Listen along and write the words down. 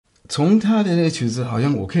从他的那个曲子，好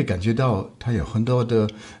像我可以感觉到他有很多的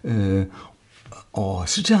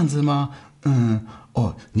是这样子吗？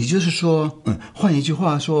你就是说，换一句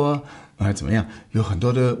话说，怎么样？有很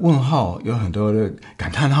多的问号，有很多的感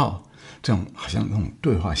叹号，这种好像那种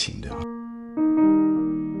对话型的。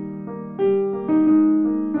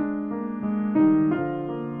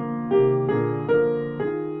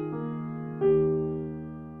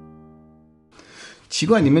奇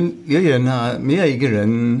怪，你们留言啊，没有一个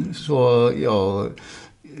人说要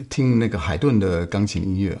听那个海顿的钢琴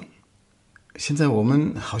音乐。现在我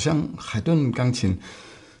们好像海顿钢琴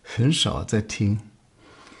很少在听，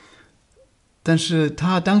但是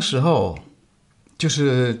他当时候就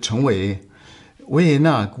是成为维也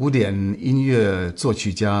纳古典音乐作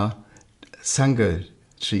曲家3个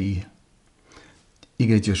之一，一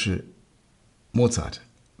个就是莫扎特、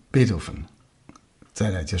贝多芬，再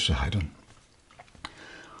来就是海顿。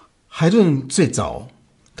海顿最早，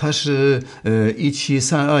他是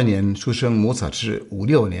1732年出生，莫扎特是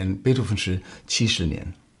56年，贝多芬是70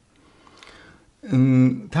年。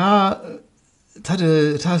他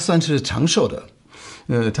算是长寿的，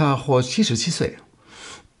他活77岁。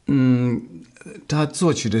他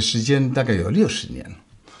作曲的时间大概有60年，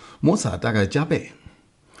莫扎特大概加倍。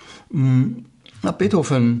那贝多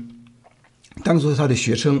芬当做他的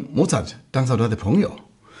学生，莫扎特当做他的朋友，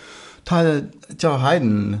他叫海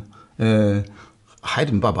顿。海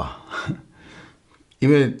顿爸爸，因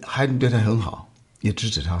为海顿对他很好，也支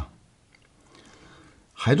持他。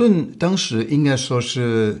海顿当时应该说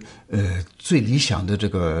是最理想的这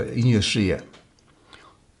个音乐事业，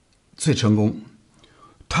最成功。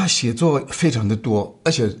他写作非常的多，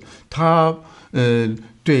而且他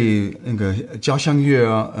对那个交响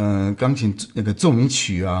乐啊，钢琴那个奏鸣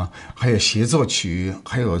曲啊，还有协奏曲，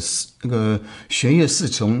还有那个弦乐四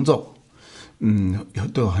重奏。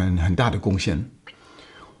都有很大的贡献，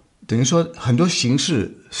等于说很多形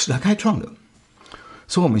式是他开创的，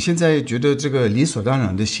所以我们现在觉得这个理所当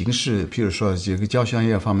然的形式，譬如说这个交响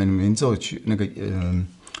乐方面的民奏曲，那个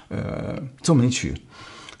奏鸣曲，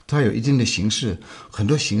它有一定的形式，很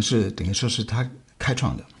多形式等于说是他开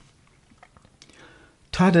创的。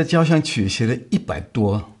他的交响曲写了100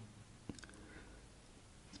多，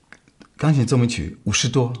钢琴奏鸣曲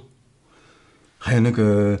50多。还有那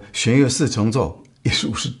个弦乐四重奏也是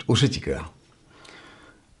50几个啊，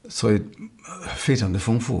所以非常的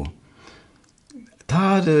丰富。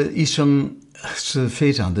他的一生是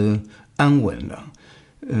非常的安稳的，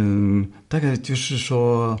大概就是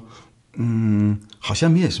说，好像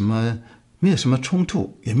没有什么冲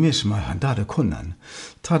突，也没有什么很大的困难。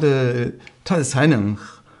他的才能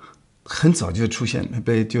很早就出现，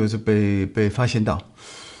被发现到。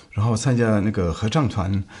然后参加那个合唱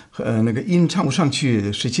团，那个音唱不上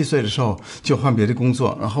去，17岁的时候就换别的工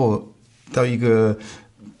作，然后到一个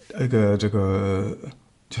这个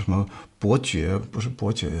叫什么伯爵，不是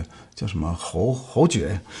伯爵，叫什么侯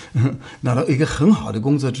爵，拿到一个很好的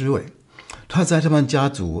工作职位。他在他们家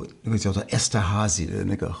族那个叫做 Esterhazy 的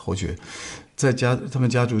那个侯爵，他们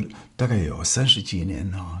家族大概有30几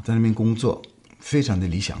年啊，在那边工作，非常的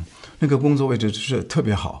理想，那个工作位置是特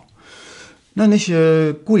别好。那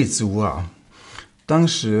些贵族啊，当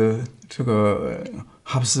时这个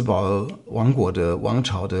哈布斯堡王国的王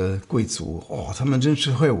朝的贵族，他们真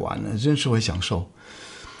是会玩的，真是会享受。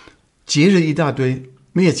节日一大堆，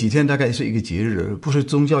没有几天，大概是一个节日，不是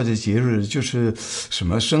宗教的节日，就是什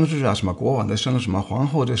么生日啊，什么国王的生日，什么皇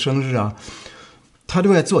后的生日啊，他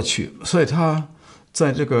都在作曲。所以他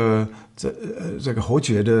在这个侯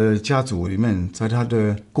爵的家族里面，在他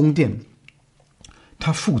的宫殿，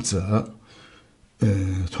他负责。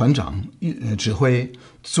团长指挥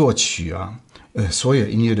作曲啊，所有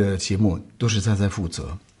音乐的节目都是他在负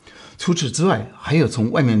责。除此之外，还有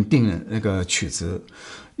从外面订那个曲子，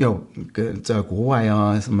要在国外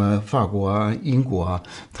啊，什么法国啊、英国啊，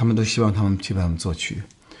他们都希望他们去帮他们作曲。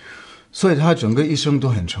所以他整个一生都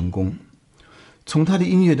很成功。从他的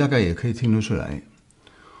音乐大概也可以听得出来，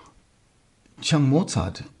像莫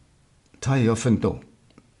扎特，他也要奋斗，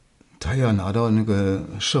他要拿到那个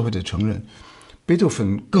社会的承认。贝多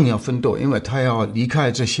芬更要奋斗，因为他要离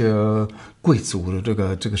开这些贵族的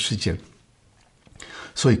这个世界，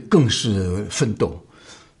所以更是奋斗。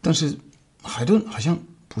但是海顿好像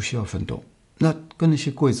不需要奋斗，那跟那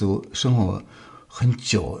些贵族生活很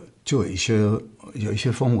久，就有一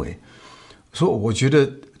些风味。所以我觉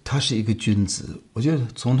得他是一个君子。我觉得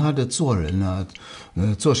从他的做人啊，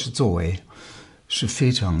做事作为是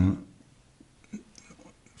非常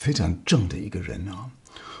非常正的一个人啊。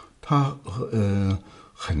他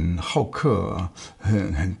很好客，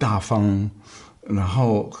很大方，然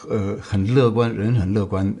后很乐观，人很乐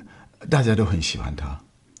观，大家都很喜欢他。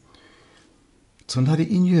从他的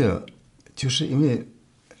音乐，就是因为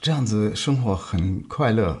这样子生活很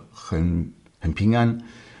快乐，很平安，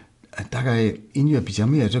大概音乐比较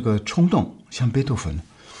没有这个冲动，像贝多芬，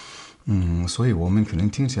所以我们可能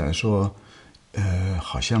听起来说，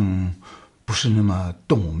好像不是那么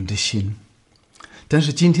动我们的心。但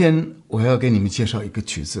是今天我要给你们介绍一个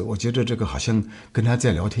曲子，我觉得这个好像跟他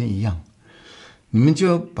在聊天一样，你们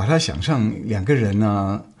就把它想象两个人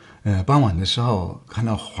啊，傍晚的时候看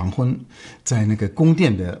到黄昏，在那个宫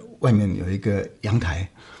殿的外面有一个阳台，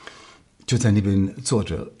就在那边坐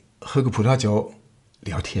着喝个葡萄酒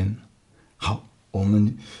聊天。好，我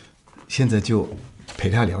们现在就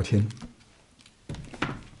陪他聊天。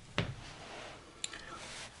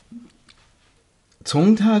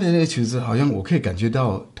从他的那个曲子，好像我可以感觉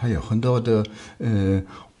到他有很多的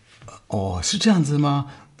是这样子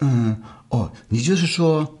吗？你就是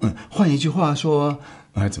说，换一句话说，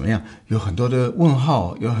怎么样？有很多的问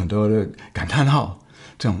号，有很多的感叹号，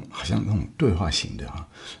这种好像那种对话型的啊。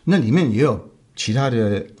那里面也有其他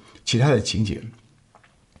的情节，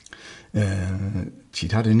其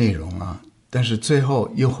他的内容啊。但是最后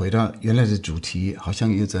又回到原来的主题，好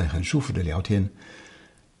像又在很舒服的聊天。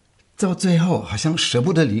到最后好像舍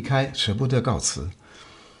不得离开，舍不得告辞。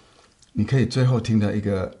你可以最后听到一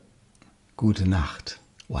个 Good Nacht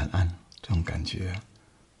晚安这种感觉，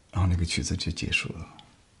然后那个曲子就结束了。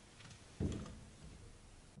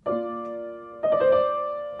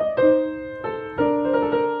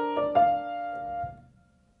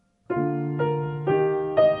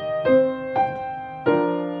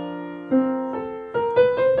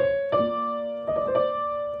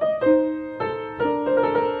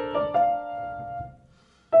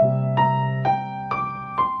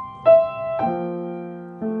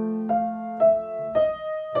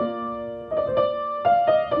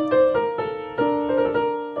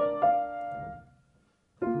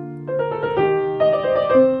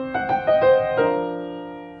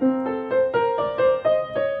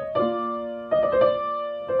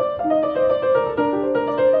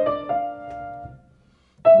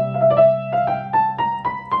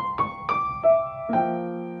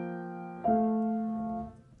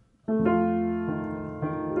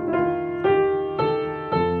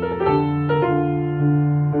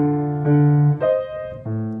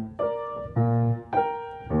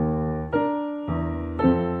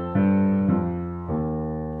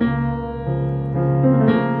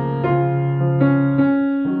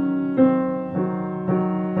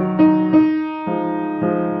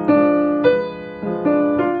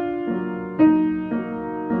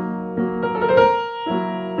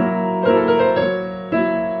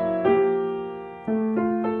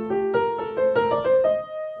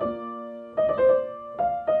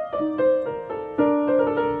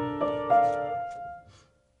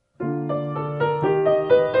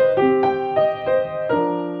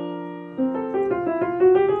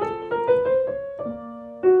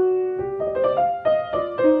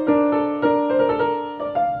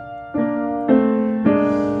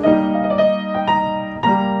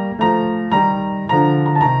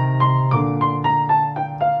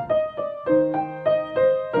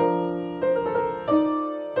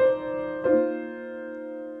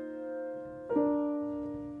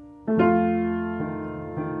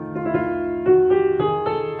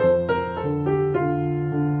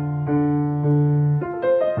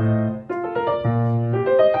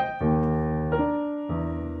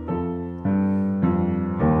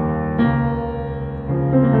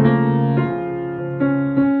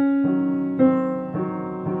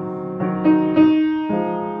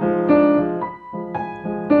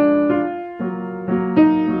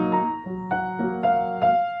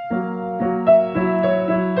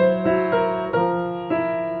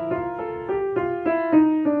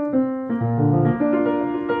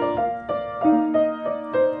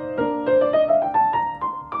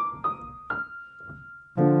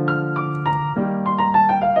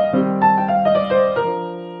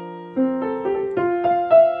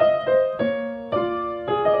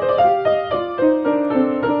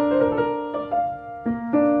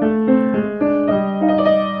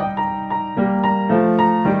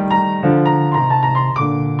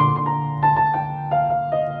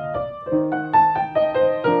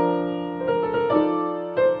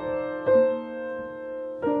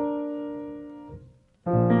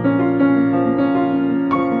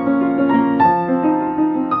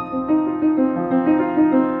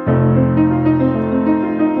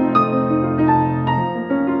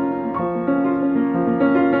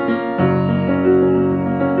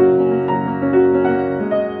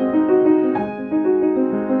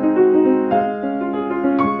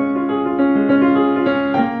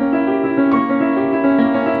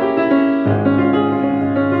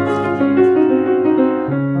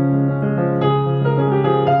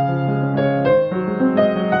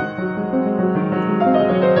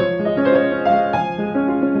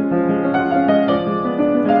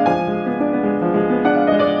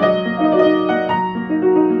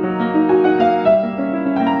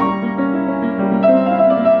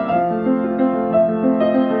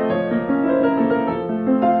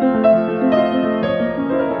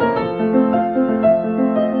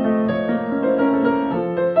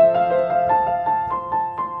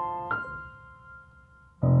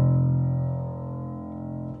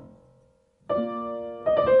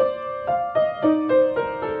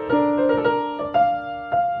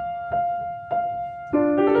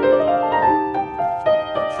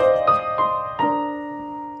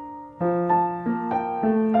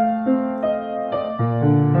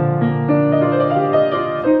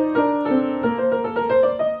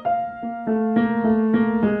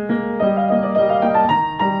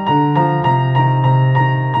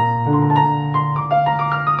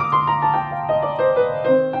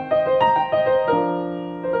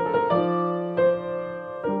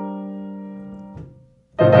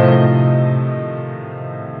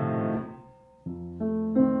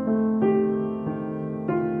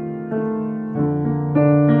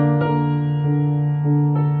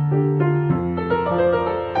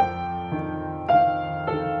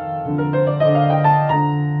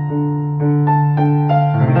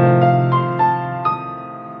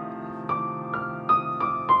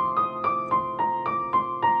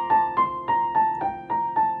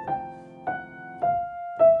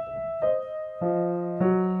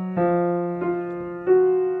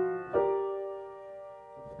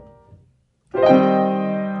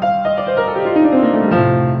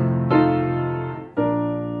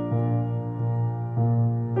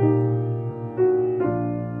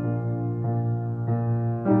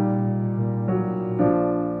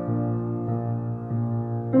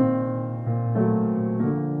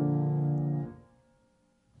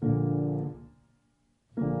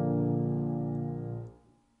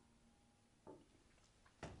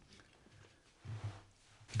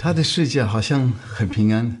他的世界好像很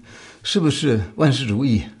平安，是不是万事如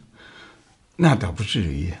意？那倒不至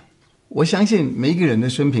于。我相信每一个人的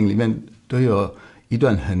生平里面都有一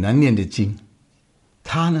段很难念的经。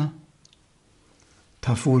他呢，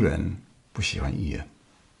他夫人不喜欢音乐，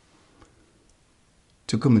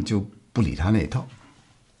就根本就不理他那一套，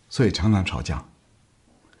所以常常吵架。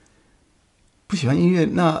不喜欢音乐，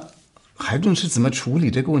那海顿是怎么处理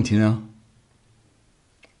这个问题呢？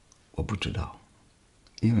我不知道，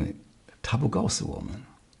因为他不告诉我们，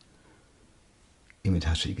因为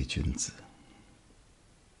他是一个君子。